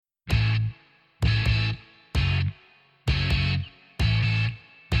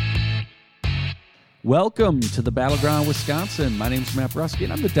Welcome to the Battleground, Wisconsin. My name is Matt Brusky,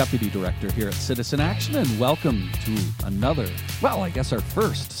 and I'm the Deputy Director here at Citizen Action, and welcome to another, well, I guess our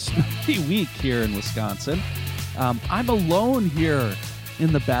first snowy week here in Wisconsin. I'm alone here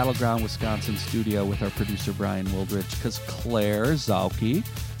in the Battleground, Wisconsin studio with our producer, Brian Wildridge, because Claire Zauke,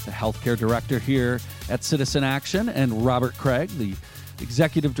 the Healthcare Director here at Citizen Action, and Robert Craig, the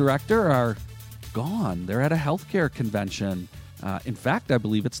Executive Director, are gone. They're at a healthcare convention. In fact, I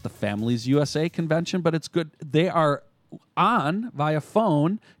believe it's the Families USA convention, but it's good. They are on via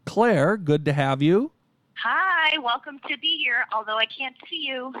phone. Claire, good to have you. Hi, welcome to be here, although I can't see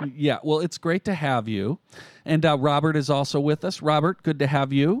you. Yeah, well, it's great to have you. And Robert is also with us. Robert, good to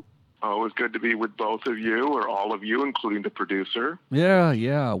have you. Always good to be with both of you, or all of you, including the producer.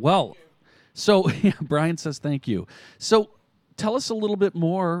 Yeah. Well, so Brian says thank you. So tell us a little bit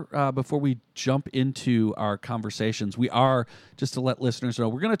more before we jump into our conversations. We are, just to let listeners know,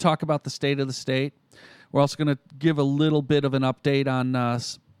 we're going to talk about the state of the state. We're also going to give a little bit of an update on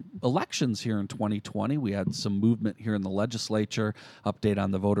elections here in 2020. We had some movement here in the legislature, update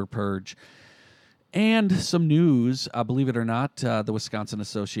on the voter purge, and some news. Believe it or not, the Wisconsin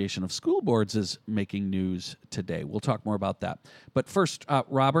Association of School Boards is making news today. We'll talk more about that. But first,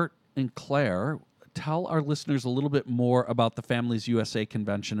 Robert and Claire, tell our listeners a little bit more about the Families USA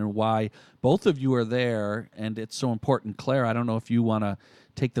convention and why both of you are there, and it's so important. Claire, I don't know if you want to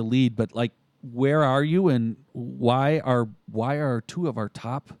take the lead, but where are you, and why are two of our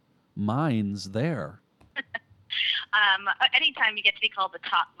top minds there? Anytime you get to be called the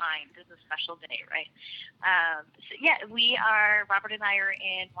top mind is a special day, right? Robert and I are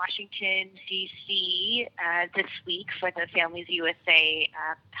in Washington, D.C. This week for the Families USA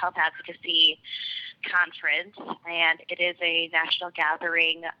Health Advocacy Conference, and it is a national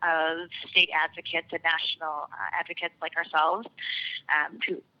gathering of state advocates and national advocates like ourselves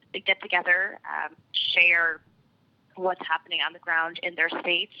to get together, share what's happening on the ground in their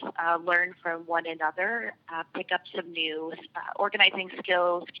states, learn from one another, pick up some new organizing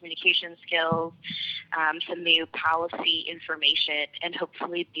skills, communication skills, some new policy information, and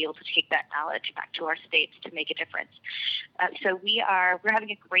hopefully be able to take that knowledge back to our states to make a difference. So we're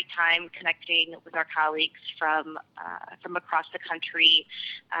having a great time connecting with our colleagues from across the country.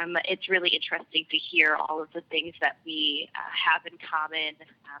 It's really interesting to hear all of the things that we have in common,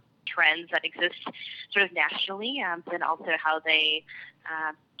 trends that exist sort of nationally, and also how these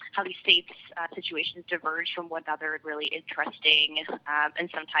states' situations diverge from one another in really interesting and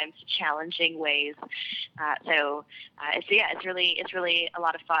sometimes challenging ways. It's really a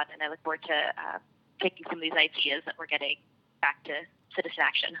lot of fun, and I look forward to taking some of these ideas that we're getting back to Citizen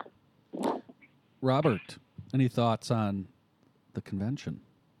Action. Robert, any thoughts on the convention?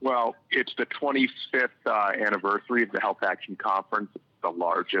 Well, it's the 25th anniversary of the Health Action Conference. It's the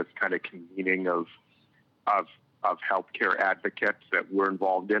largest kind of convening of healthcare advocates that we're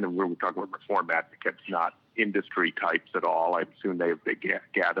involved in, and we're talking about reform advocates, not industry types at all. I assume they have big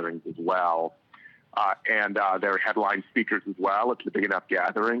gatherings as well. And they're headline speakers as well. It's a big enough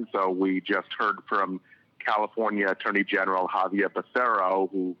gathering. So we just heard from California Attorney General Javier Becerra,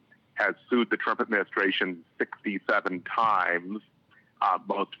 who has sued the Trump administration 67 times,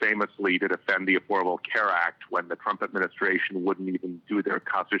 most famously to defend the Affordable Care Act when the Trump administration wouldn't even do their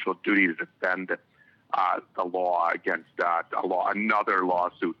constitutional duty to defend the law against another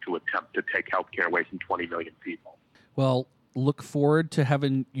lawsuit to attempt to take health care away from 20 million people. Well, look forward to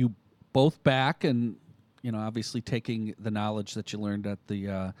having you both back and, obviously taking the knowledge that you learned at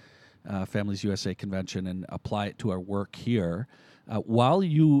the Families USA convention and apply it to our work here. While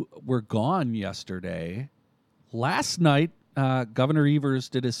you were gone yesterday, last night, Governor Evers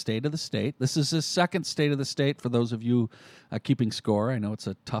did his State of the State. This is his second State of the State for those of you keeping score. I know it's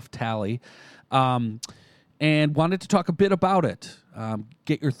a tough tally. And wanted to talk a bit about it.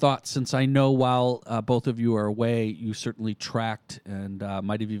 Get your thoughts, since I know while both of you are away, you certainly tracked and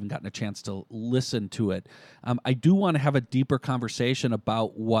might have even gotten a chance to listen to it. I do want to have a deeper conversation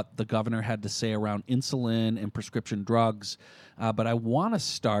about what the governor had to say around insulin and prescription drugs. But I want to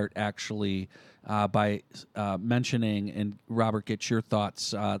start actually by mentioning, and Robert, get your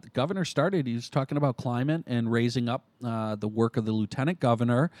thoughts. The governor he was talking about climate and raising up the work of the lieutenant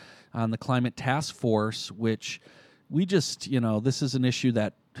governor on the climate task force, which we just, this is an issue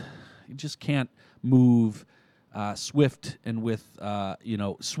that you just can't move swiftly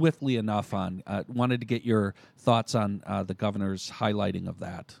enough on. Wanted to get your thoughts on the governor's highlighting of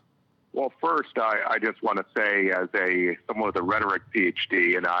that. Well, first, I just want to say, as someone with a rhetoric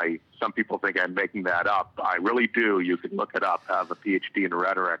PhD, and some people think I'm making that up. I really do. You can look it up. Have a PhD in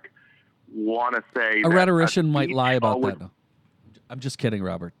rhetoric. Want to say a rhetorician might lie about that. I'm just kidding,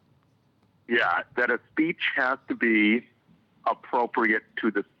 Robert. Yeah, that a speech has to be appropriate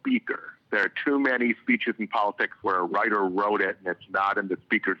to the speaker. There are too many speeches in politics where a writer wrote it and it's not in the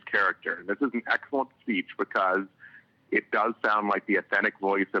speaker's character. And this is an excellent speech because it does sound like the authentic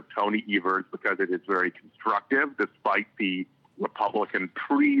voice of Tony Evers, because it is very constructive, despite the Republican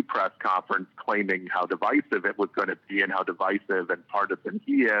pre-press conference claiming how divisive it was going to be and how divisive and partisan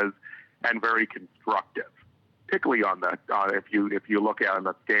he is, and very constructive. Particularly on the if you look at on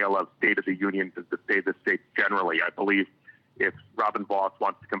the scale of State of the Union to the State of the States generally, I believe if Robin Vos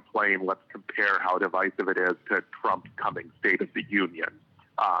wants to complain, let's compare how divisive it is to Trump's coming State of the Union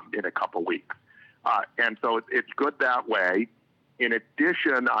in a couple weeks. And so it's good that way. In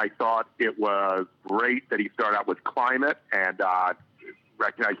addition, I thought it was great that he started out with climate and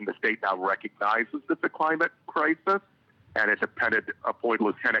recognizing the state now recognizes it's a climate crisis. And it appointed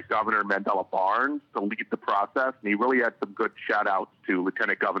Lieutenant Governor Mandela Barnes to lead the process. And he really had some good shout-outs to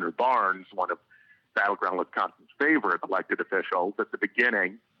Lieutenant Governor Barnes, one of Battleground Wisconsin's favorite elected officials at the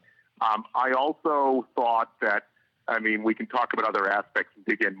beginning. I also thought that, we can talk about other aspects and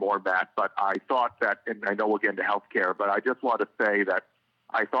dig in more, Matt, but I thought that, and I know we'll get into healthcare, but I just want to say that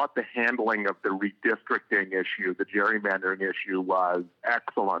I thought the handling of the redistricting issue, the gerrymandering issue, was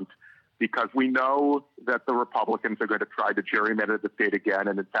excellent, because we know that the Republicans are going to try to gerrymander the state again,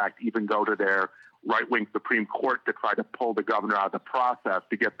 and in fact even go to their right-wing Supreme Court to try to pull the governor out of the process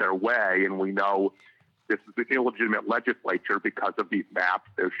to get their way. And we know this is an illegitimate legislature because of these maps.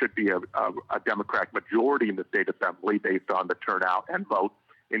 There should be a Democratic majority in the state assembly based on the turnout and vote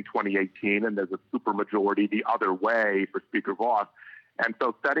in 2018, and there's a supermajority the other way for Speaker Vos. And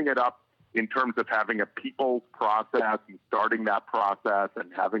so setting it up in terms of having a people's process and starting that process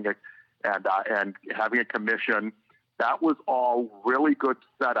and having a commission, that was all really good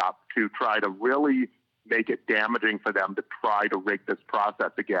setup to try to really make it damaging for them to try to rig this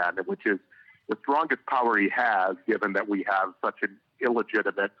process again, which is the strongest power he has, given that we have such an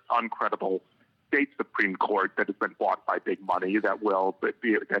illegitimate, uncredible state Supreme Court that has been bought by big money that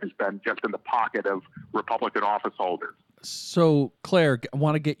has been just in the pocket of Republican office holders. So, Claire, I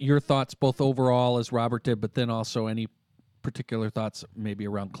want to get your thoughts both overall, as Robert did, but then also any particular thoughts maybe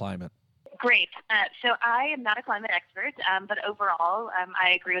around climate. Great. So I am not a climate expert, but overall,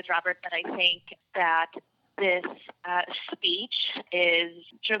 I agree with Robert that I think that this speech is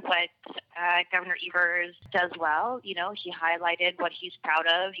sort of what Governor Evers does well. You know, he highlighted what he's proud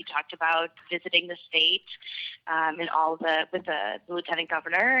of. He talked about visiting the state and with the lieutenant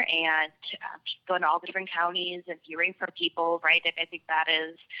governor and going to all the different counties and hearing from people, right? And I think that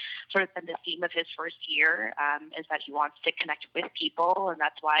is sort of been the theme of his first year, is that he wants to connect with people, and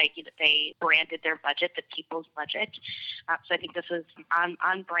that's why they branded their budget the people's budget. So I think this was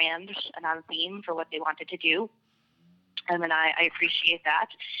on brand and on theme for what they wanted to do. And I appreciate that.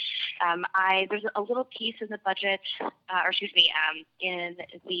 There's a little piece in the budget, in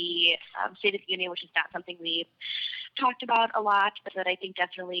the State of the Union, which is not something we've talked about a lot, but that I think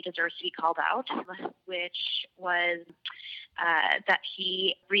definitely deserves to be called out, which was that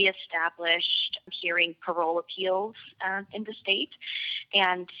he reestablished hearing parole appeals in the state.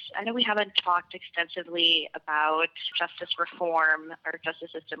 And I know we haven't talked extensively about justice reform or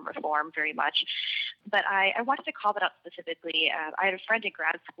justice system reform very much, but I wanted to call that out specifically. I had a friend in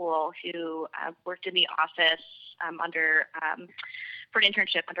grad school who worked in the office for an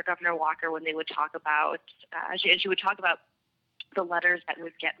internship under Governor Walker when they would talk about, she would talk about the letters that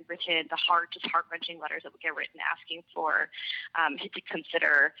would get written, heart-wrenching letters that would get written asking for him to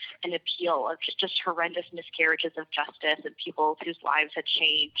consider an appeal of just horrendous miscarriages of justice and people whose lives had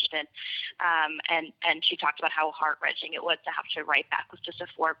changed. And she talked about how heart-wrenching it was to have to write back with just a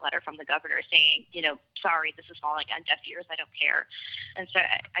form letter from the governor saying, sorry, this is falling on deaf ears, I don't care. And so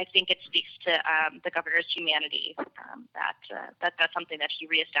I think it speaks to the governor's humanity, that's something that he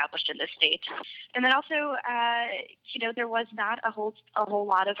reestablished in the state. And then also, there was not a whole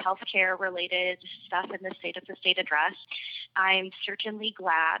lot of healthcare related stuff in the state address. I'm certainly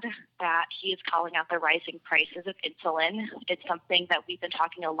glad that he is calling out the rising prices of insulin. It's something that we've been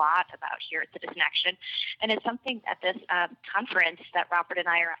talking a lot about here at Citizen Action, and it's something at this conference that Robert and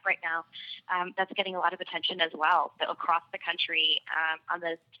I are at right now that's getting a lot of attention as well. So across the country, on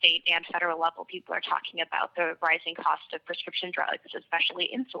the state and federal level, people are talking about the rising cost of prescription drugs,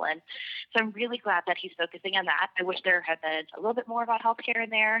 especially insulin. So I'm really glad that he's focusing on that. I wish there had been a little bit more about healthcare in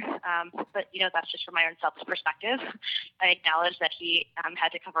there, but that's just from my own selfish perspective. I acknowledge that he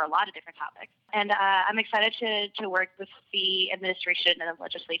had to cover a lot of different topics. And I'm excited to work with the administration and the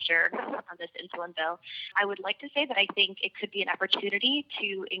legislature on this insulin bill. I would like to say that I think it could be an opportunity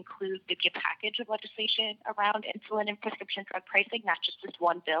to include maybe a package of legislation around insulin and prescription drug pricing, not just this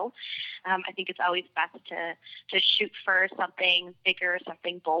one bill. I think it's always best to shoot for something bigger,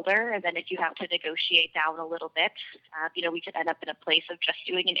 something bolder, and then if you have to negotiate down a little bit, we could end up in a place of just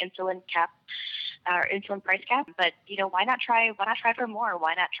doing an insulin cap or insulin price cap. But why not try for more?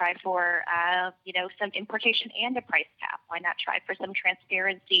 Why not try for some importation and a price cap? Why not try for some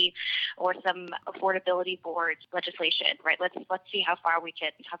transparency or some affordability board legislation? Right? Let's see how far we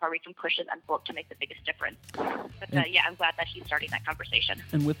can push an envelope to make the biggest difference. But I'm glad that he's starting that conversation.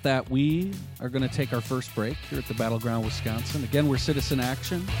 And with that, we are going to take our first break here at the Battleground, Wisconsin. Again, we're Citizen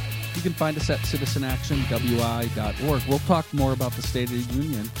Action. You can find us at citizenactionwi.org. We'll talk more about the State of the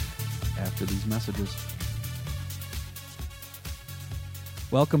Union after these messages.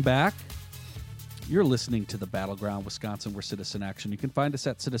 Welcome back. You're listening to the Battleground, Wisconsin. We're Citizen Action. You can find us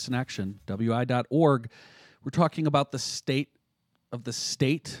at citizenactionwi.org. We're talking about the State of the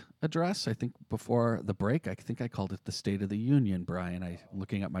State address. I think before the break, I think I called it the State of the Union, Brian. I'm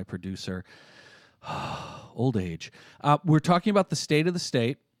looking at my producer. Old age. We're talking about the State of the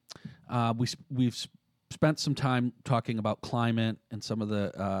State. We've spent some time talking about climate and some of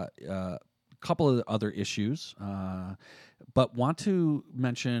the couple of the other issues, but want to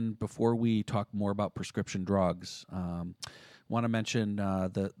mention before we talk more about prescription drugs, want to mention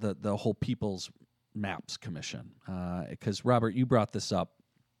the whole People's Maps Commission, because Robert, you brought this up.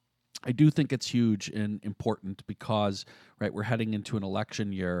 I do think it's huge and important because, right, we're heading into an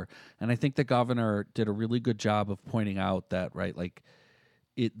election year, and I think the governor did a really good job of pointing out that, right, like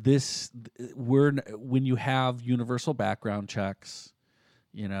when you have universal background checks,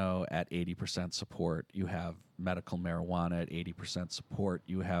 at 80% support, you have medical marijuana at 80% support,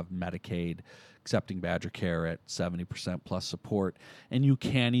 you have Medicaid accepting Badger Care at 70% plus support, and you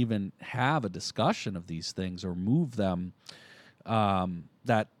can't even have a discussion of these things or move them.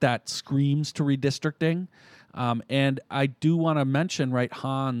 That screams to redistricting. And I do want to mention, right,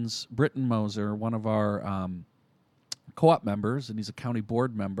 Hans Brittenmoser, one of our co-op members, and he's a county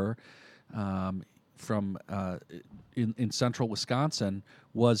board member from in central Wisconsin,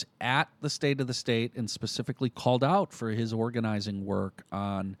 was at the State of the State and specifically called out for his organizing work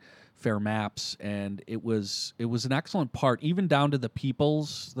on fair maps, and it was an excellent part, even down to the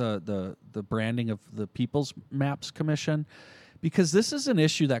the branding of the People's Maps Commission, because this is an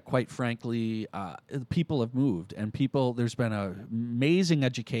issue that, quite frankly, people have moved, and there's been an amazing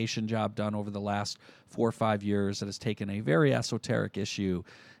education job done over the last 4 or 5 years that has taken a very esoteric issue,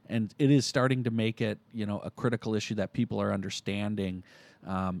 and it is starting to make it, a critical issue that people are understanding.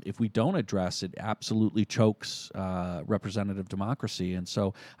 If we don't address it, absolutely chokes representative democracy. And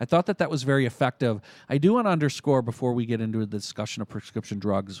so I thought that was very effective. I do want to underscore, before we get into the discussion of prescription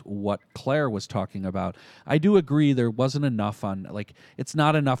drugs, what Claire was talking about. I do agree there wasn't enough on, it's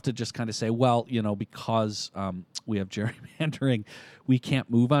not enough to just kind of say, well, because we have gerrymandering, we can't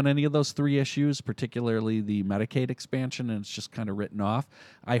move on any of those 3 issues, particularly the Medicaid expansion, and it's just kind of written off.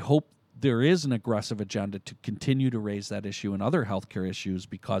 I hope there is an aggressive agenda to continue to raise that issue and other healthcare issues,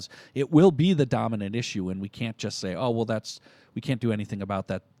 because it will be the dominant issue, and we can't just say, oh, well, we can't do anything about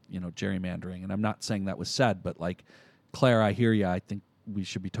that, gerrymandering. And I'm not saying that was said, but Claire, I hear you. I think we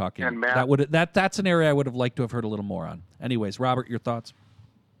should be talking. And Matt, that's an area I would have liked to have heard a little more on. Anyways, Robert, your thoughts?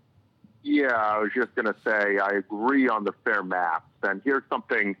 Yeah, I was just going to say I agree on the fair maps, and here's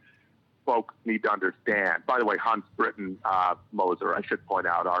something folks need to understand. By the way, Hans Brittenmoser, I should point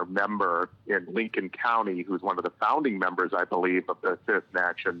out, our member in Lincoln County, who's one of the founding members, I believe, of the Citizen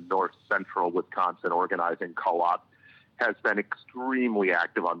Action North Central Wisconsin Organizing Co-op, has been extremely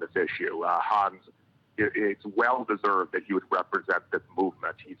active on this issue. Hans, it's well deserved that he would represent this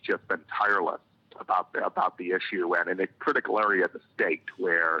movement. He's just been tireless about the issue, and in a critical area of the state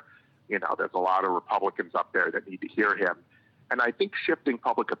where there's a lot of Republicans up there that need to hear him. And I think shifting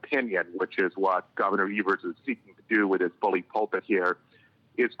public opinion, which is what Governor Evers is seeking to do with his bully pulpit here,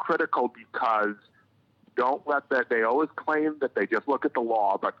 is critical, because don't let that. They always claim that they just look at the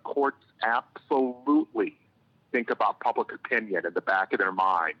law, but courts absolutely think about public opinion in the back of their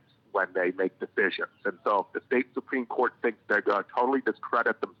minds when they make decisions. And so if the state Supreme Court thinks they're going to totally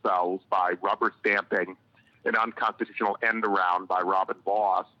discredit themselves by rubber stamping an unconstitutional end around by Robin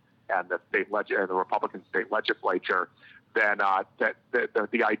Vos and the Republican state legislature, then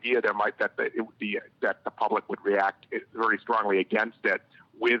the idea that the public would react very strongly against it,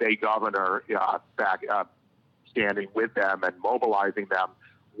 with a governor standing with them and mobilizing them,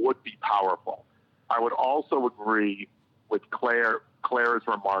 would be powerful. I would also agree with Claire's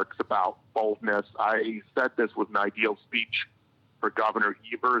remarks about boldness. I said this was an ideal speech for Governor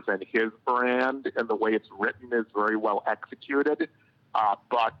Evers and his brand, and the way it's written is very well executed.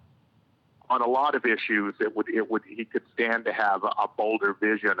 But on a lot of issues, he could stand to have a bolder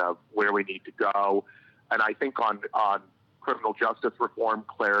vision of where we need to go. And I think on criminal justice reform,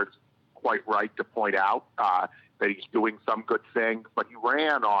 Claire's quite right to point out that he's doing some good things, but he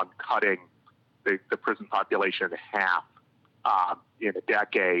ran on cutting the prison population in half in a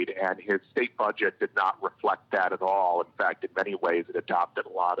decade, and his state budget did not reflect that at all. In fact, in many ways, it adopted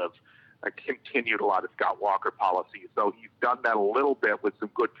continued a lot of Scott Walker policies. So he's done that a little bit with some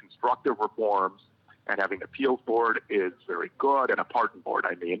good constructive reforms, and having an appeals board is very good, and a pardon board,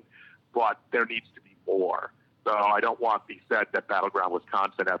 but there needs to be more. So I don't want to be said that Battleground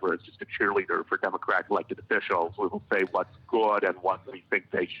Wisconsin ever is just a cheerleader for Democrat elected officials. We will say what's good and what we think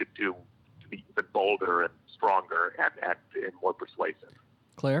they should do to be even bolder and stronger and more persuasive.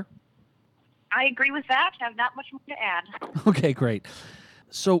 Claire? I agree with that. I have not much more to add. Okay, great.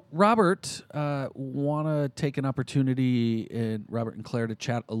 So Robert, want to take an opportunity, Robert and Claire, to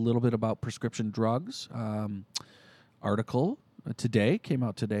chat a little bit about prescription drugs. Article came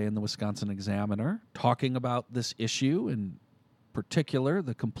out today in the Wisconsin Examiner, talking about this issue, in particular,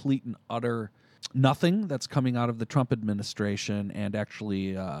 the complete and utter nothing that's coming out of the Trump administration, and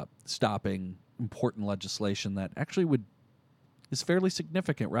actually stopping important legislation that actually is fairly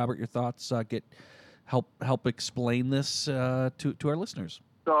significant. Robert, your thoughts? Help explain this to our listeners.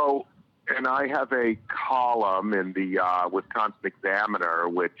 So, and I have a column in the Wisconsin Examiner,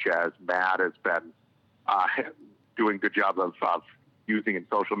 which, as Matt has been doing a good job of using in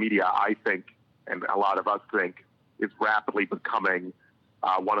social media, I think, and a lot of us think, is rapidly becoming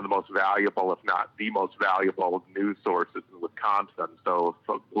one of the most valuable, if not the most valuable, news sources in Wisconsin. So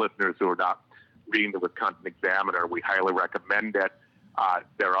for listeners who are not reading the Wisconsin Examiner, we highly recommend it.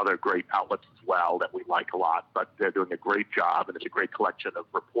 There are other great outlets as well that we like a lot, but they're doing a great job, and it's a great collection of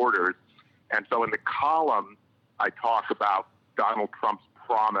reporters. And so in the column, I talk about Donald Trump's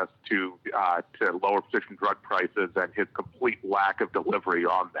promise to lower prescription drug prices and his complete lack of delivery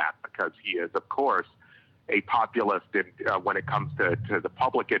on that, because he is, of course, a populist when it comes to the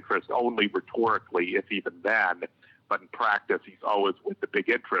public interest, only rhetorically, if even then. But in practice, he's always with the big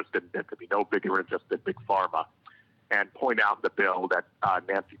interest, and there could be no bigger interest than Big Pharma. And point out in the bill that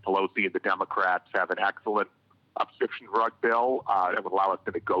Nancy Pelosi and the Democrats have an excellent prescription drug bill that would allow us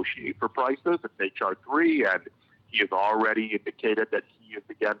to negotiate for prices. It's H.R. 3, and he has already indicated that he is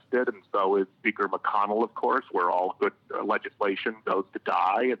against it, and so is Speaker McConnell, of course, where all good legislation goes to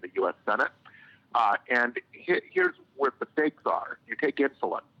die in the U.S. Senate. And here's where the stakes are. You take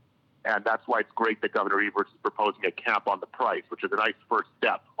insulin, and that's why it's great that Governor Evers is proposing a cap on the price, which is a nice first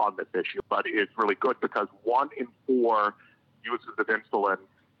step on this issue. But it's really good because 1 in 4 users of insulin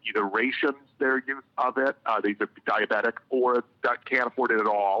either rations their use of it, these are diabetic, or can't afford it at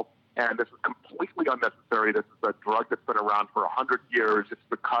all. And this is completely unnecessary. This is a drug that's been around for 100 years. It's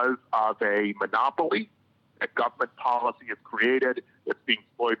because of a monopoly that government policy has created. It's being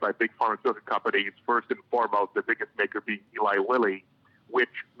exploited by big pharmaceutical companies, first and foremost, the biggest maker being Eli Lilly, which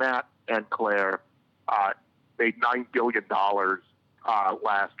Matt and Claire made $9 billion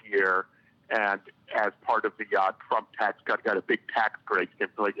last year. And as part of the Trump tax cut, got a big tax break. In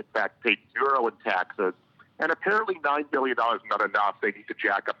fact, paid zero in taxes. And apparently $9 billion is not enough. They need to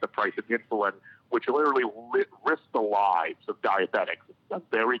jack up the price of insulin, which literally risks the lives of diabetics. It's a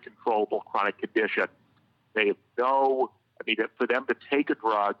very controllable chronic condition. They have for them to take a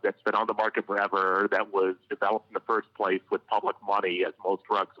drug that's been on the market forever, that was developed in the first place with public money, as most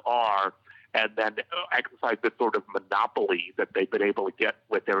drugs are, and then exercise this sort of monopoly that they've been able to get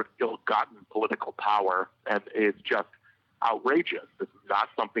with their ill-gotten political power, and it's just outrageous. This is not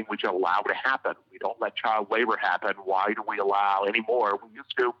something we should allow to happen. We don't let child labor happen. Why do we allow anymore? We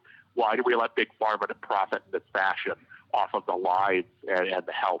used to. Why do we let big pharma to profit in this fashion off of the lives and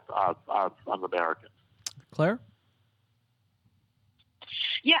the health of Americans? Claire?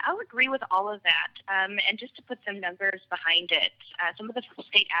 Yeah, I'll agree with all of that. And just to put some numbers behind it, some of the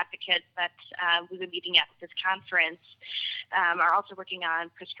state advocates that we've been meeting at this conference are also working on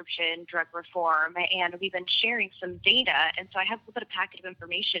prescription drug reform, and we've been sharing some data. And so I have a little bit of packet of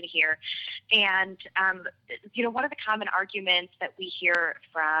information here. And, one of the common arguments that we hear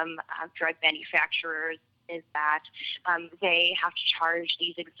from drug manufacturers is that they have to charge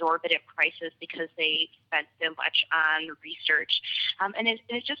these exorbitant prices because they spent so much on research. And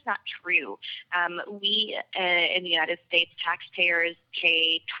it's just not true. We, in the United States, taxpayers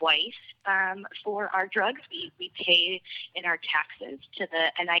pay twice for our drugs. We pay in our taxes to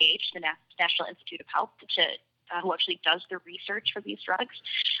the NIH, the National Institute of Health, to who actually does the research for these drugs.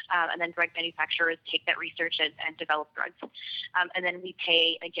 And then drug manufacturers take that research and develop drugs. And then we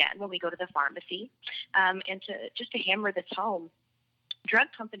pay, again, when we go to the pharmacy. And to hammer this home, drug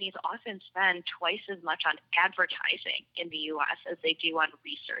companies often spend twice as much on advertising in the U.S. as they do on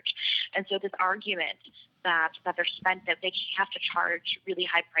research. And so this argument that they have to charge really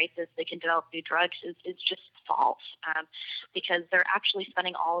high prices, they can develop new drugs is just false, because they're actually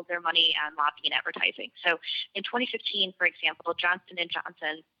spending all of their money on lobbying and advertising. So in 2015, for example, Johnson &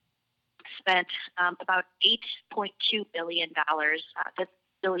 Johnson spent about $8.2 billion, that's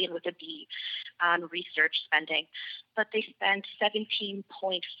billion with a B, on research spending, but they spent $17.5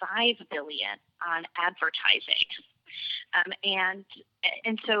 billion on advertising.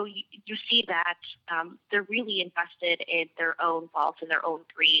 And so you see that they're really invested in their own wealth and their own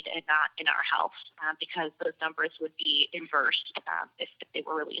greed and not in our health, because those numbers would be inversed if they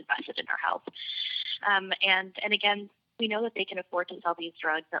were really invested in our health. And again, we know that they can afford to sell these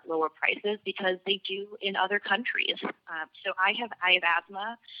drugs at lower prices because they do in other countries. So I have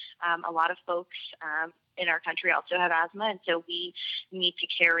asthma. A lot of folks in our country also have asthma, and so we need to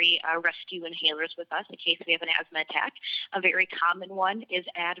carry rescue inhalers with us in case we have an asthma attack. A very common one is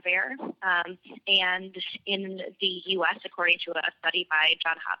Advair. And in the U.S., according to a study by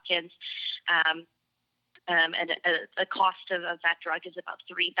Johns Hopkins, and the cost of that drug is about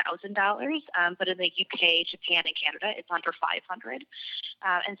 $3,000, but in the UK, Japan, and Canada, it's under $500.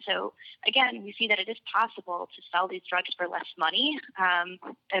 And so, again, we see that it is possible to sell these drugs for less money,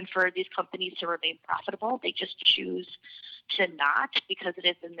 and for these companies to remain profitable. They just choose to not, because it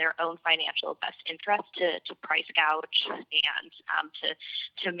is in their own financial best interest to price gouge and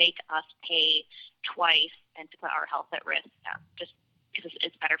to make us pay twice and to put our health at risk, just because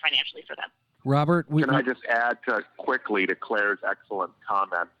it's better financially for them. Robert, can I just add quickly to Claire's excellent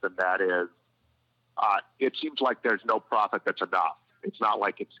comments, and that is, it seems like there's no profit that's enough. It's not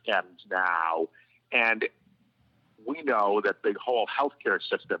like it's ends now. And we know that the whole healthcare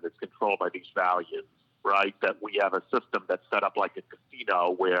system is controlled by these values, right? That we have a system that's set up like a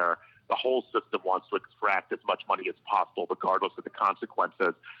casino where the whole system wants to extract as much money as possible, regardless of the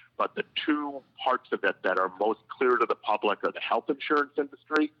consequences. But the two parts of it that are most clear to the public are the health insurance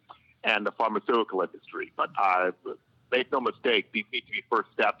industry and the pharmaceutical industry. But make no mistake, these need to be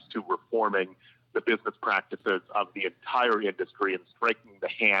first steps to reforming the business practices of the entire industry and strengthening the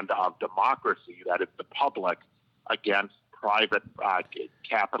hand of democracy, that is the public, against private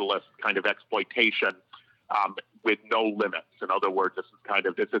capitalist kind of exploitation with no limits. In other words, this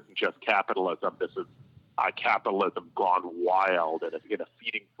isn't just capitalism. This is capitalism gone wild and in a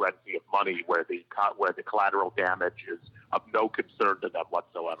feeding frenzy of money where the collateral damage is of no concern to them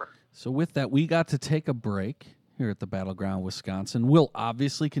whatsoever. So with that, we got to take a break here at the Battleground, Wisconsin. We'll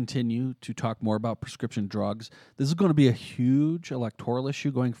obviously continue to talk more about prescription drugs. This is going to be a huge electoral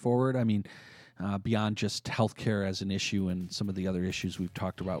issue going forward. I mean, beyond just healthcare as an issue and some of the other issues we've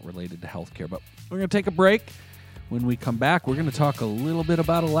talked about related to healthcare. But we're going to take a break. When we come back, we're going to talk a little bit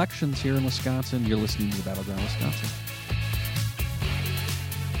about elections here in Wisconsin. You're listening to the Battleground, Wisconsin.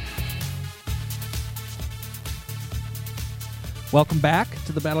 Welcome back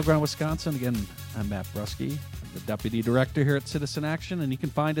to the Battleground, Wisconsin. Again, I'm Matt Brusky, the Deputy Director here at Citizen Action, and you can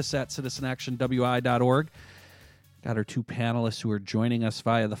find us at citizenactionwi.org. Got our two panelists who are joining us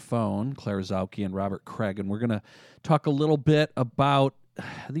via the phone, Claire Zauke and Robert Craig, and we're going to talk a little bit about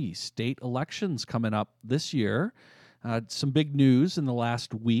the state elections coming up this year. Some big news in the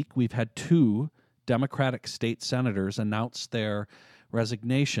last week. We've had two Democratic state senators announce their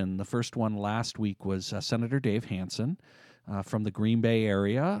resignation. The first one last week was Senator Dave Hansen from the Green Bay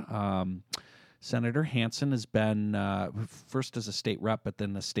area. Senator Hansen has been first as a state rep, but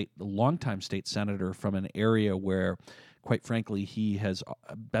then a longtime state senator from an area where, quite frankly, he has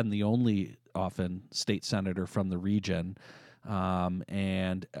been the only often state senator from the region.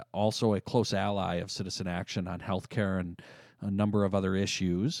 And also a close ally of Citizen Action on healthcare and a number of other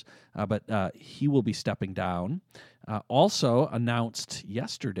issues. But he will be stepping down. Also announced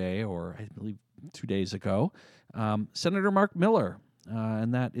yesterday, or I believe 2 days ago, Senator Mark Miller.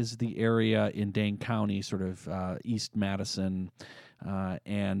 And that is the area in Dane County, sort of East Madison.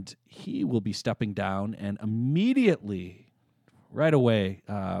 And he will be stepping down, and immediately, right away,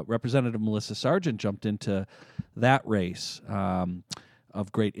 Representative Melissa Sargent jumped into that race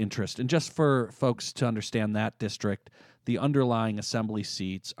of great interest. And just for folks to understand that district, the underlying assembly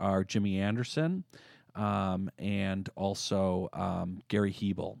seats are Jimmy Anderson and also Gary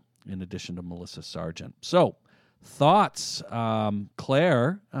Hebel, in addition to Melissa Sargent. So, thoughts,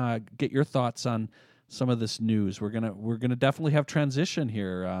 Claire? Get your thoughts on some of this news. We're gonna definitely have transition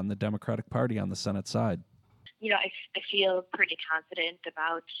here on the Democratic Party on the Senate side. I feel pretty confident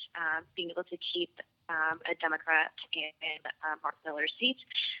about being able to keep a Democrat in Mark Miller's seat.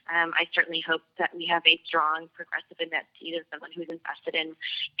 I certainly hope that we have a strong progressive in that seat as someone who's invested in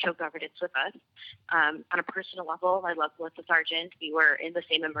co-governance with us. On a personal level, I love Melissa Sargent. We were in the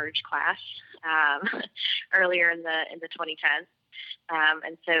same Emerge class earlier in the 2010s.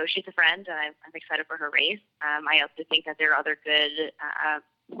 And so she's a friend, and I'm excited for her race. I also think that there are other good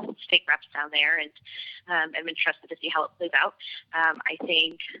state reps down there, and I'm interested to see how it plays out. I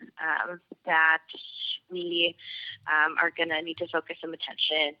think that we are going to need to focus some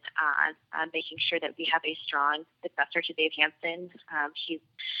attention on making sure that we have a strong successor to Dave Hansen. He's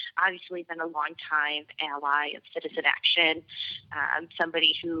obviously been a long-time ally of Citizen Action,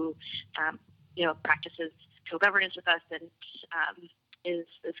 somebody who practices co-governance with us and is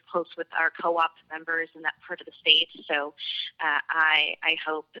close with our co-op members in that part of the state. So I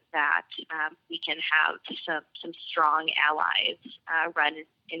hope that we can have some strong allies run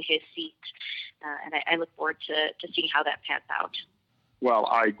in his seat, and I look forward to seeing how that pans out. Well,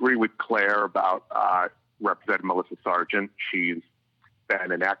 I agree with Claire about Representative Melissa Sargent. She's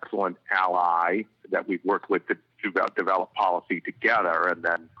been an excellent ally that we've worked with to develop policy together and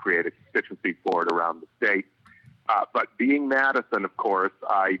then create a constituency for it around the state. But being Madison, of course,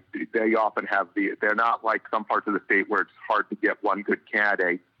 they often have they're not like some parts of the state where it's hard to get one good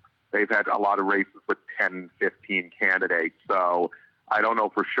candidate. They've had a lot of races with 10, 15 candidates. So I don't know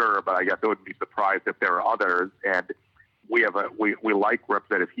for sure, but I guess I wouldn't be surprised if there are others. And we like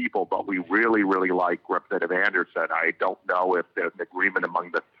Representative Hebel, but we really, really like Representative Anderson. I don't know if there's an agreement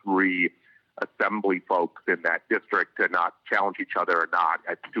among the three assembly folks in that district to not challenge each other or not.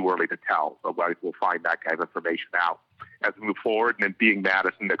 It's too early to tell. So we'll find that kind of information out as we move forward. And then being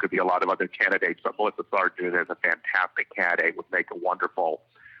Madison, there could be a lot of other candidates, but Melissa Sargent is a fantastic candidate, would make a wonderful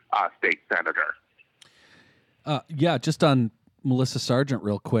state senator. Just on Melissa Sargent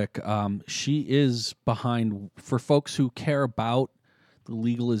real quick. She is behind, for folks who care about the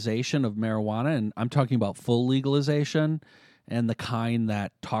legalization of marijuana, and I'm talking about full legalization, and the kind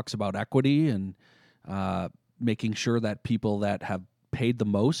that talks about equity and making sure that people that have paid the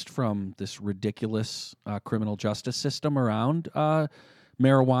most from this ridiculous criminal justice system around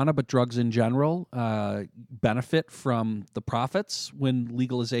marijuana, but drugs in general, benefit from the profits when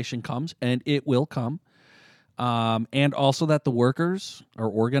legalization comes, and it will come. And also that the workers are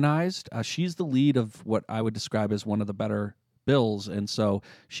organized. She's the lead of what I would describe as one of the better bills, and so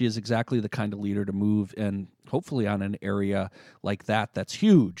she is exactly the kind of leader to move, and hopefully on an area like that's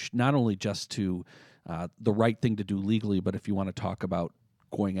huge, not only just to the right thing to do legally, but if you want to talk about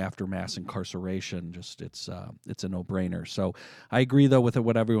going after mass incarceration, just it's a no-brainer. So I agree, though, with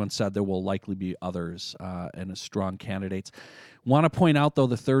what everyone said. There will likely be others and strong candidates. Want to point out, though,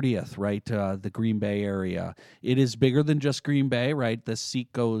 the 30th, right, the Green Bay area. It is bigger than just Green Bay, right? The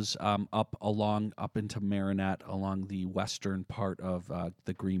seat goes up into Marinette along the western part of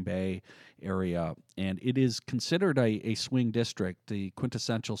the Green Bay area, and it is considered a swing district, the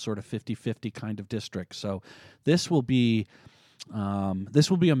quintessential sort of 50-50 kind of district. So this will be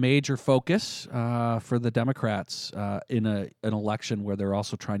a major focus for the Democrats in an election where they're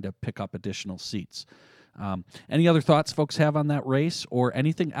also trying to pick up additional seats. Any other thoughts folks have on that race or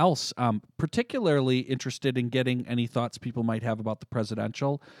anything else? Particularly interested in getting any thoughts people might have about the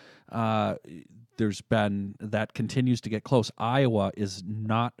presidential. There's been, that continues to get close. Iowa is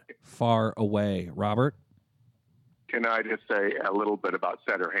not far away. Robert? Can I just say a little bit about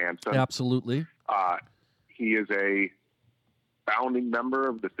Senator Hansen? Absolutely. He is a founding member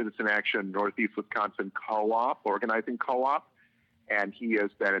of the Citizen Action Northeast Wisconsin organizing co-op, and he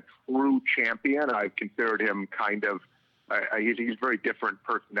has been a true champion. I've considered him kind of, he's a very different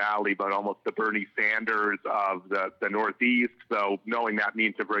personality, but almost the Bernie Sanders of the Northeast. So knowing that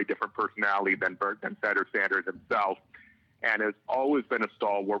means a very different personality than Senator Sanders himself, and has always been a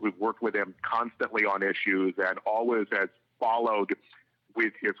stalwart. We've worked with him constantly on issues and always has followed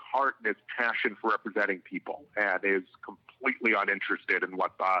with his heart and his passion for representing people, and is completely uninterested in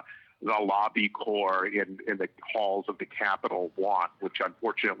what the lobby core in the halls of the Capitol want, which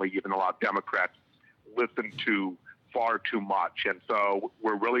unfortunately even a lot of Democrats listen to far too much. And so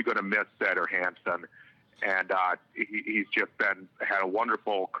we're really going to miss Senator Hansen, and he's just had a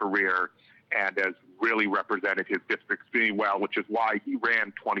wonderful career and has really represented his district extremely well, which is why he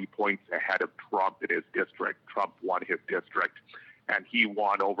ran 20 points ahead of Trump in his district. Trump won his district, and he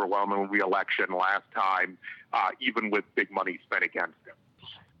won overwhelming re-election last time, even with big money spent against him.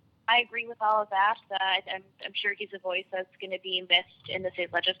 I agree with all of that. I'm sure he's a voice that's going to be missed in the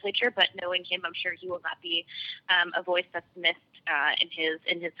state legislature, but knowing him, I'm sure he will not be a voice that's missed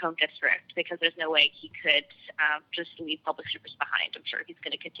in his home district, because there's no way he could just leave public service behind. I'm sure he's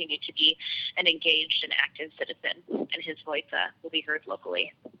going to continue to be an engaged and active citizen, and his voice will be heard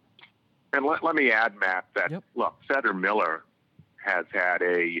locally. And let me add, Matt, that, look, Senator Miller has had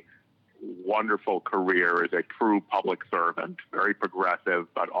a wonderful career as a true public servant, very progressive,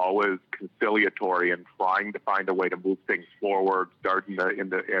 but always conciliatory and trying to find a way to move things forward. Starting as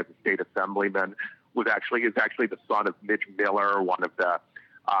a state assemblyman, is actually the son of Mitch Miller, one of the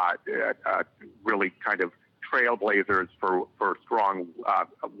really kind of trailblazers for strong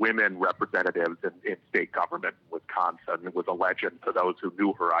women representatives in state government in Wisconsin. It was a legend for those who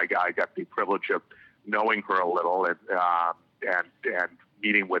knew her. I got the privilege of knowing her a little and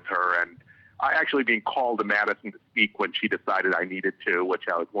meeting with her, and I actually being called to Madison to speak when she decided I needed to, which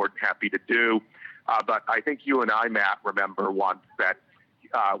I was more than happy to do. But I think you and I, Matt, remember once that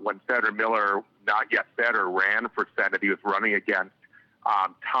when Senator Miller, not yet senator, ran for Senate, he was running against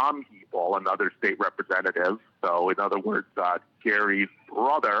Tom Hebel, another state representative. So in other words, Gary's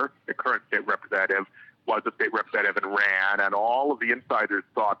brother, the current state representative, was a state representative and ran, and all of the insiders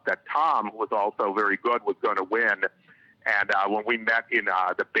thought that Tom was also very good, was going to win. And when we met in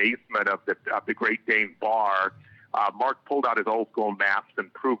the basement of the Great Dane Bar, Mark pulled out his old school maps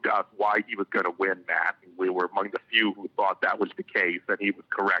and proved to us why he was going to win, Matt. And we were among the few who thought that was the case, and he was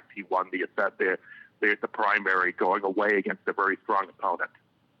correct. He won the primary, going away against a very strong opponent.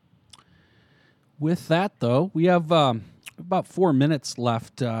 With that, though, we have about 4 minutes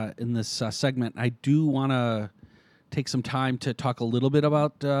left in this segment. I do want to take some time to talk a little bit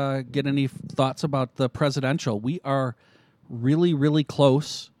about, get any thoughts about the presidential. We are really, really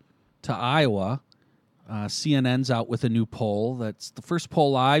close to Iowa. CNN's out with a new poll. That's the first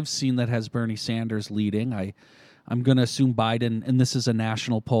poll I've seen that has Bernie Sanders leading. I'm going to assume Biden, and this is a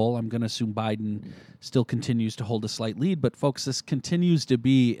national poll, I'm going to assume Biden still continues to hold a slight lead. But, folks, this continues to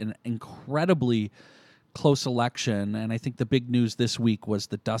be an incredibly close election, and I think the big news this week was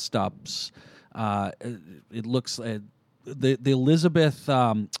the dust-ups. It looks the Elizabeth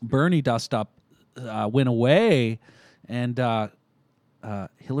Bernie dust-up went away, and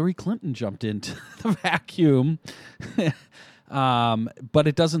Hillary Clinton jumped into the vacuum. But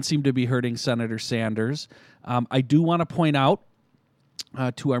it doesn't seem to be hurting Senator Sanders. I do want to point out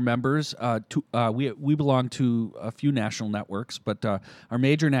to our members, we belong to a few national networks, but our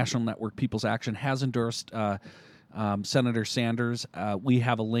major national network, People's Action, has endorsed Senator Sanders. We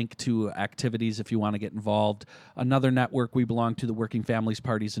have a link to activities if you want to get involved. Another network we belong to, the Working Families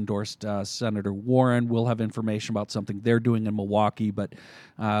Party's endorsed Senator Warren. We'll have information about something they're doing in Milwaukee, but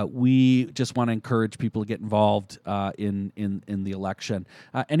we just want to encourage people to get involved in the election.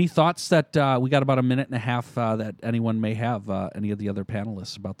 Any thoughts that we got about a minute and a half that anyone may have, any of the other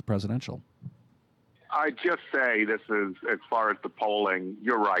panelists, about the presidential? I just say this is, as far as the polling,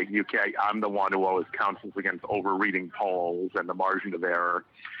 you're right. I'm the one who always counsels against overreading polls and the margin of error.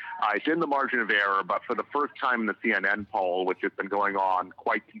 It's in the margin of error, but for the first time in the CNN poll, which has been going on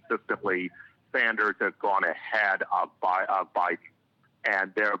quite consistently, Sanders has gone ahead of Biden,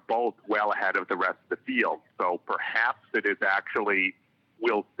 and they're both well ahead of the rest of the field. So perhaps it is actually,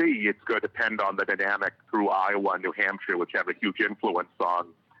 we'll see. It's going to depend on the dynamic through Iowa and New Hampshire, which have a huge influence on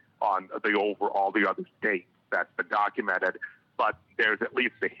all the other states. That's been documented. But there's at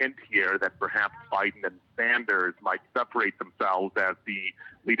least a hint here that perhaps Biden and Sanders might separate themselves as the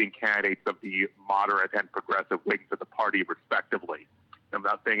leading candidates of the moderate and progressive wings of the party, respectively. I'm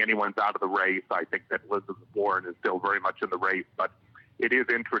not saying anyone's out of the race. I think that Elizabeth Warren is still very much in the race, but it is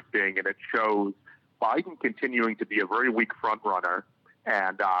interesting, and it shows Biden continuing to be a very weak front runner,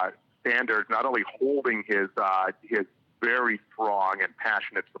 and Sanders not only holding his very strong and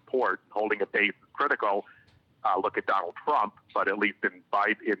passionate support, holding a base is critical. Look at Donald Trump, but at least in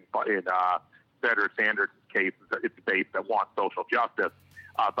Senator Sanders' case, it's a base that wants social justice.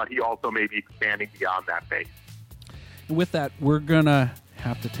 But he also may be expanding beyond that base. And with that, we're going to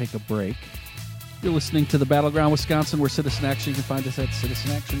have to take a break. You're listening to the Battleground Wisconsin. We're Citizen Action. You can find us at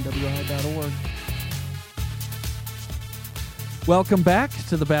citizenactionwi.org. Welcome back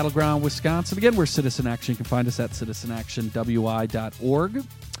to the Battleground Wisconsin. Again, we're Citizen Action. You can find us at citizenactionwi.org.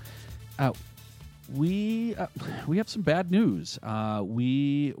 We have some bad news.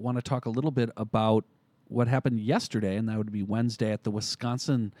 We want to talk a little bit about what happened yesterday, and that would be Wednesday at the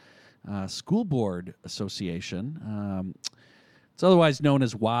Wisconsin School Board Association. It's otherwise known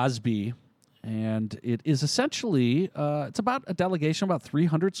as WASB, and it is essentially it's about a delegation, about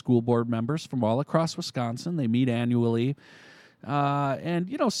 300 school board members from all across Wisconsin. They meet annually. And,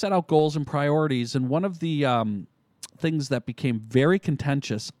 set out goals and priorities. And one of the things that became very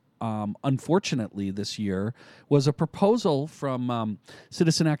contentious unfortunately, this year was a proposal from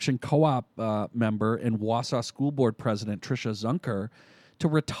Citizen Action Co-op member and Wausau School Board President Tricia Zunker to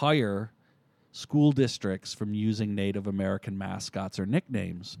retire school districts from using Native American mascots or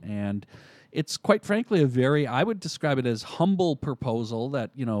nicknames. And it's quite frankly I would describe it as humble proposal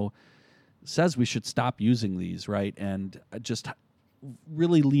that, says we should stop using these, right? And just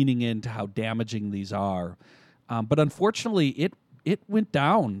really leaning into how damaging these are. But unfortunately, it went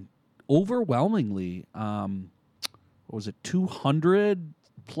down overwhelmingly. What was it, 200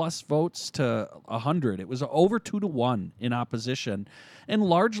 plus votes to 100? It was over 2-1 in opposition, and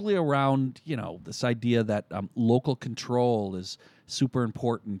largely around this idea that local control is super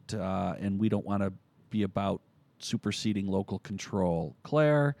important, and we don't want to be about superseding local control.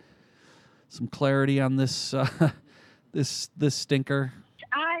 Claire, some clarity on this this stinker?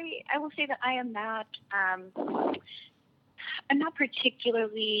 I will say that I am not. I'm not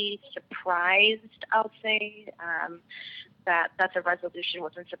particularly surprised, I'll say, that the resolution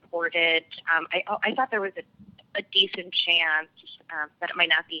wasn't supported. I thought there was a decent chance that it might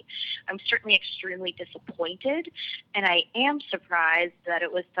not be. I'm certainly extremely disappointed, and I am surprised that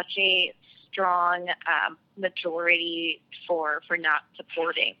it was such a strong majority for not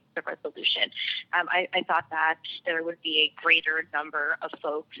supporting the resolution. I thought that there would be a greater number of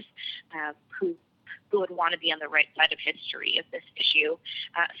folks who would want to be on the right side of history of this issue.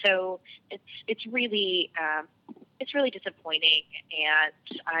 So it's really disappointing,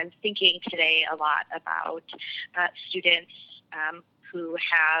 and I'm thinking today a lot about students who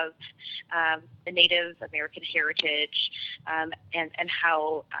have a Native American heritage, and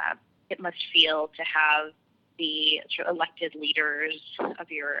how it must feel to have the sort of elected leaders of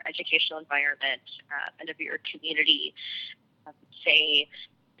your educational environment and of your community say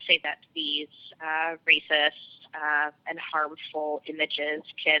that these racist and harmful images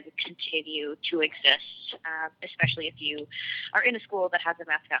can continue to exist, especially if you are in a school that has a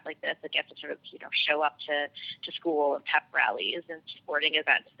mascot like this, that gets to sort of show up to school and pep rallies and sporting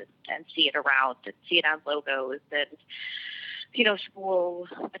events and see it around and see it on logos and school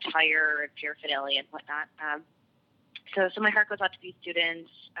attire and paraphernalia and whatnot. So my heart goes out to these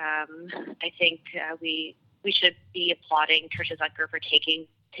students. I think we should be applauding Tricia Zunker for taking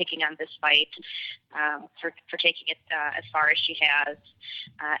on this fight, for taking it as far as she has,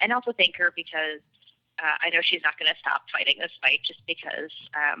 and also thank her because I know she's not going to stop fighting this fight just because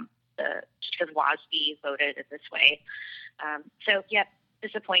WASB voted in this way. So yeah,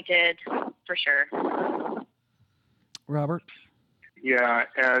 disappointed for sure. Robert? Yeah,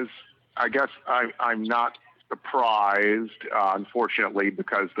 as I guess I'm not surprised, unfortunately,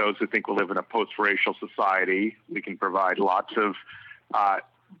 because those who think we live in a post-racial society, we can provide lots of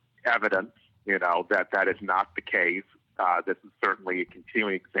evidence, that is not the case. This is certainly a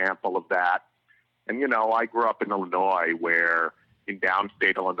continuing example of that. And, I grew up in Illinois, where in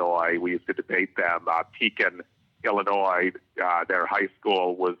downstate Illinois, we used to debate them. Pekin, Illinois, their high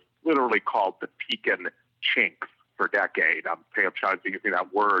school was literally called the Pekin Chinks for a decade. I'm trying to using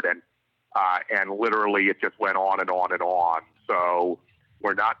that word, and literally it just went on and on and on. So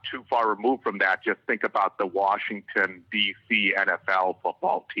we're not too far removed from that. Just think about the Washington, D.C. NFL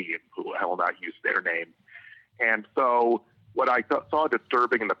football team, who I will not use their name. And so what I saw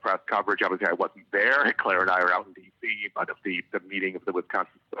disturbing in the press coverage, obviously I wasn't there, Claire and I are out in D.C., but of the meeting of the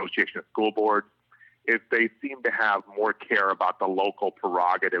Wisconsin Association of School Boards, is they seem to have more care about the local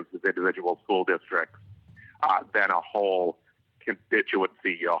prerogatives of individual school districts than a whole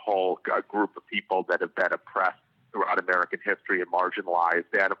constituency, a whole group of people that have been oppressed throughout American history and marginalized,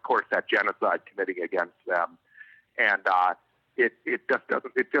 and of course that genocide committing against them. And it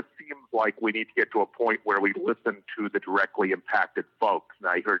just seems like we need to get to a point where we listen to the directly impacted folks. And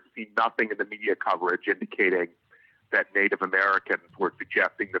I see nothing in the media coverage indicating that Native Americans were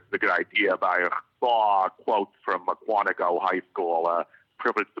suggesting this is a good idea. I saw quotes from Quantico High School, a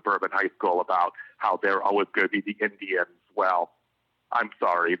privileged suburban high school, about how they're always going to be the Indians. Well, I'm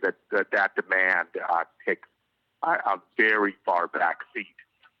sorry, that demand takes a very far back seat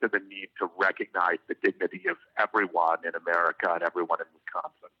to the need to recognize the dignity of everyone in America and everyone in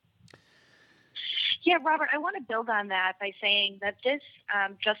Wisconsin. Yeah, Robert, I want to build on that by saying that this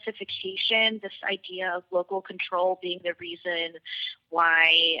justification, this idea of local control being the reason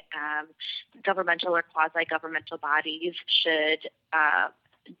why governmental or quasi-governmental bodies should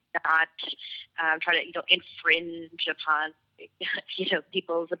not try to infringe upon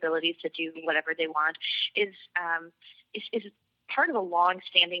people's abilities to do whatever they want is part of a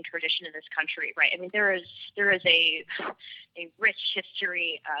long-standing tradition in this country, right? I mean, there is a rich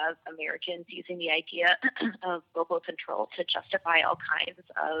history of Americans using the idea of local control to justify all kinds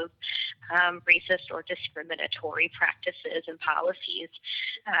of racist or discriminatory practices and policies,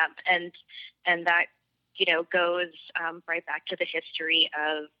 and that goes right back to the history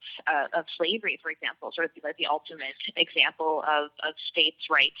of slavery, for example, sort of the ultimate example of states'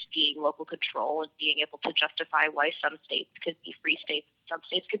 rights being local control and being able to justify why some states could be free states, some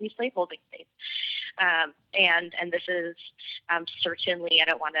states could be slaveholding states. And this is certainly, I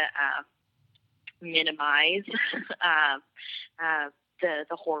don't want to minimize the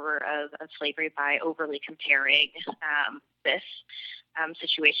horror of slavery by overly comparing this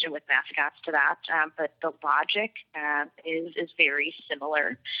situation with mascots to that, but the logic is very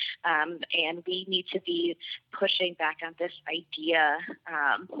similar, and we need to be pushing back on this idea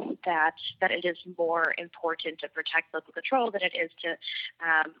that it is more important to protect local control than it is to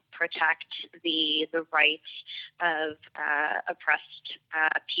protect the rights of oppressed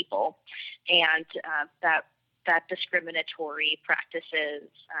people, and that discriminatory practices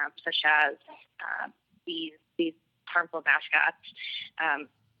such as these harmful mascots,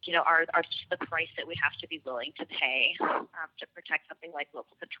 are just the price that we have to be willing to pay to protect something like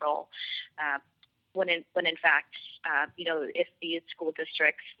local control. When in fact, if these school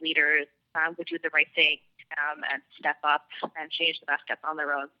districts leaders would do the right thing and step up and change the mascots on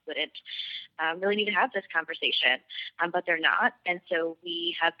their own, wouldn't really need to have this conversation, but they're not, and so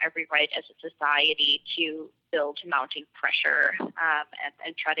we have every right as a society to build mounting pressure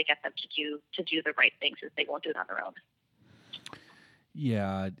and try to get them to do the right things, as they won't do it on their own.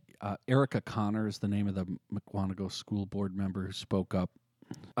 Yeah, Erica Connor is the name of the Mukwonago school board member who spoke up.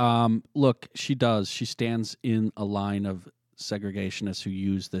 Look, she does. She stands in a line of segregationists who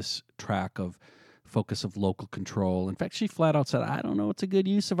use this track of focus of local control. In fact, she flat out said, "I don't know it's a good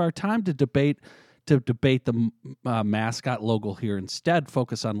use of our time to debate the mascot logo here. Instead,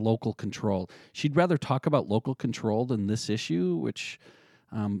 focus on local control." She'd rather talk about local control than this issue, which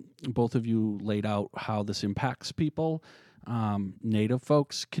both of you laid out how this impacts people, Native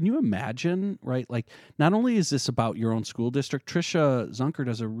folks. Can you imagine, right? Like, not only is this about your own school district, Tricia Zunker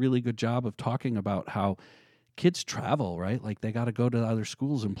does a really good job of talking about how kids travel, right? Like, they got to go to other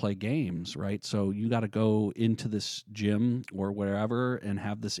schools and play games, right? So you got to go into this gym or wherever and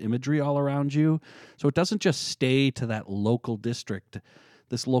have this imagery all around you. So it doesn't just stay to that local district.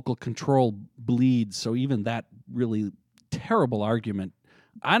 This local control bleeds. So even that really terrible argument,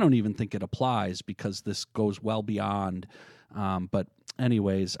 I don't even think it applies, because this goes well beyond. But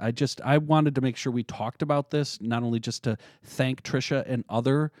anyways, I wanted to make sure we talked about this, not only just to thank Tricia and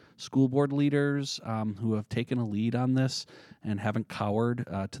other school board leaders who have taken a lead on this and haven't cowered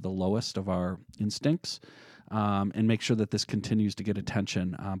to the lowest of our instincts, and make sure that this continues to get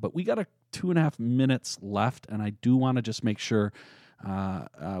attention. But we got 2.5 minutes left, and I do want to just make sure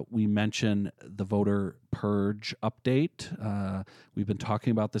we mention the voter purge update. We've been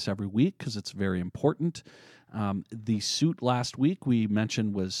talking about this every week because it's very important. The suit last week we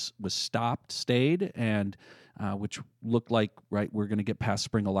mentioned was stayed, and which looked like, right, we're going to get past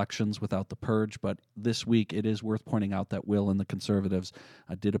spring elections without the purge. But this week it is worth pointing out that Will and the Conservatives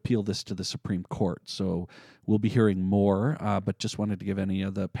did appeal this to the Supreme Court. So we'll be hearing more, but just wanted to give any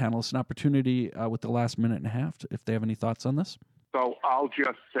of the panelists an opportunity with the last minute and a half if they have any thoughts on this. So I'll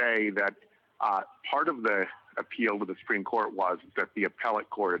just say that part of the appeal to the Supreme Court was that the appellate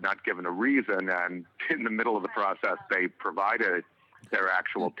court had not given a reason, and in the middle of the process, they provided their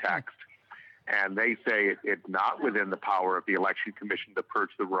actual text. And they say it's not within the power of the Election Commission to purge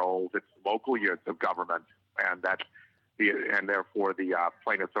the rolls. It's local units of government, and therefore the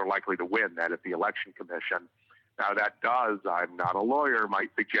plaintiffs are likely to win that at the Election Commission. Now, that does, I'm not a lawyer, might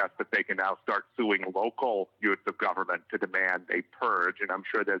suggest that they can now start suing local units of government to demand a purge. And I'm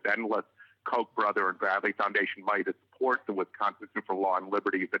sure there's endless Koch brother and Bradley Foundation money to support the Wisconsin Center for Law and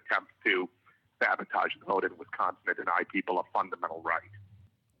Liberty's attempt to sabotage the vote in Wisconsin and deny people a fundamental right.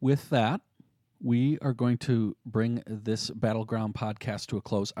 With that, we are going to bring this Battleground podcast to a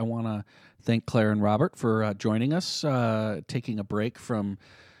close. I want to thank Claire and Robert for joining us, taking a break from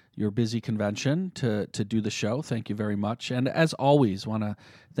your busy convention to do the show. Thank you very much. And as always, want to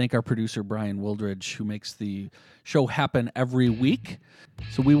thank our producer, Brian Wildridge, who makes the show happen every week.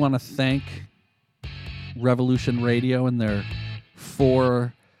 So we want to thank Revolution Radio and their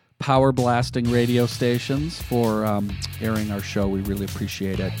 4 power blasting radio stations for airing our show. We really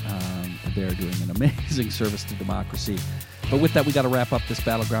appreciate it. They're doing an amazing service to democracy. But with that, we got to wrap up this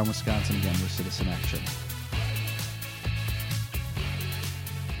Battleground Wisconsin. Again, we're Citizen Action.